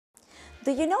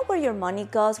Do you know where your money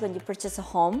goes when you purchase a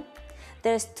home?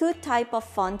 There's two types of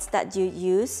funds that you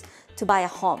use to buy a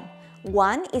home.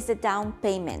 One is the down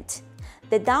payment.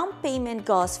 The down payment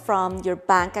goes from your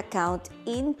bank account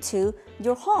into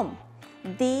your home.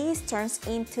 This turns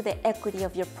into the equity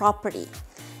of your property.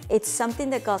 It's something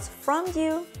that goes from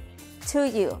you to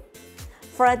you.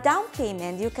 For a down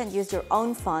payment, you can use your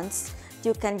own funds,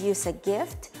 you can use a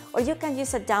gift, or you can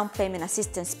use a down payment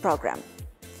assistance program.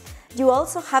 You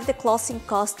also have the closing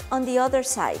cost on the other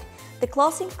side. The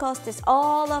closing cost is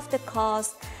all of the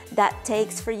cost that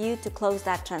takes for you to close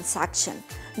that transaction.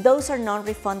 Those are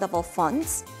non-refundable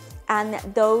funds, and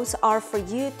those are for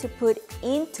you to put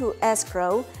into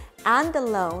escrow and the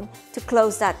loan to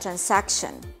close that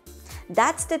transaction.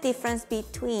 That's the difference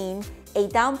between a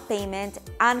down payment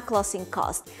and closing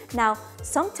cost. Now,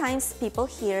 sometimes people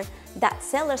hear that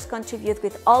sellers contribute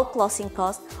with all closing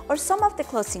costs or some of the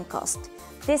closing cost.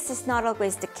 This is not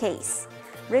always the case.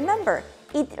 Remember,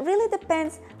 it really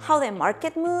depends how the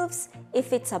market moves,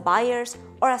 if it's a buyer's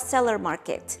or a seller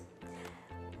market.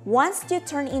 Once you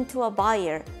turn into a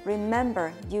buyer,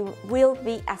 remember you will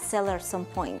be a seller at some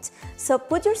point. So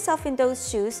put yourself in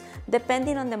those shoes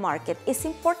depending on the market. It's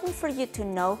important for you to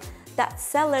know that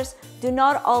sellers do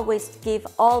not always give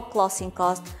all closing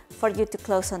costs for you to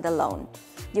close on the loan.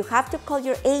 You have to call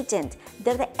your agent.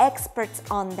 They're the experts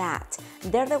on that.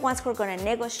 They're the ones who are going to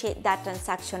negotiate that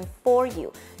transaction for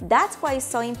you. That's why it's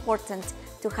so important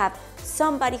to have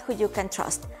somebody who you can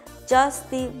trust. Just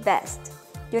the best.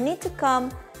 You need to come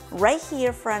right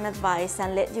here for an advice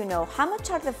and let you know how much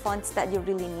are the funds that you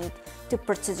really need to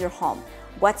purchase your home,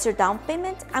 what's your down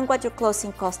payment, and what your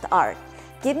closing costs are.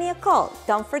 Give me a call,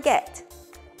 don't forget.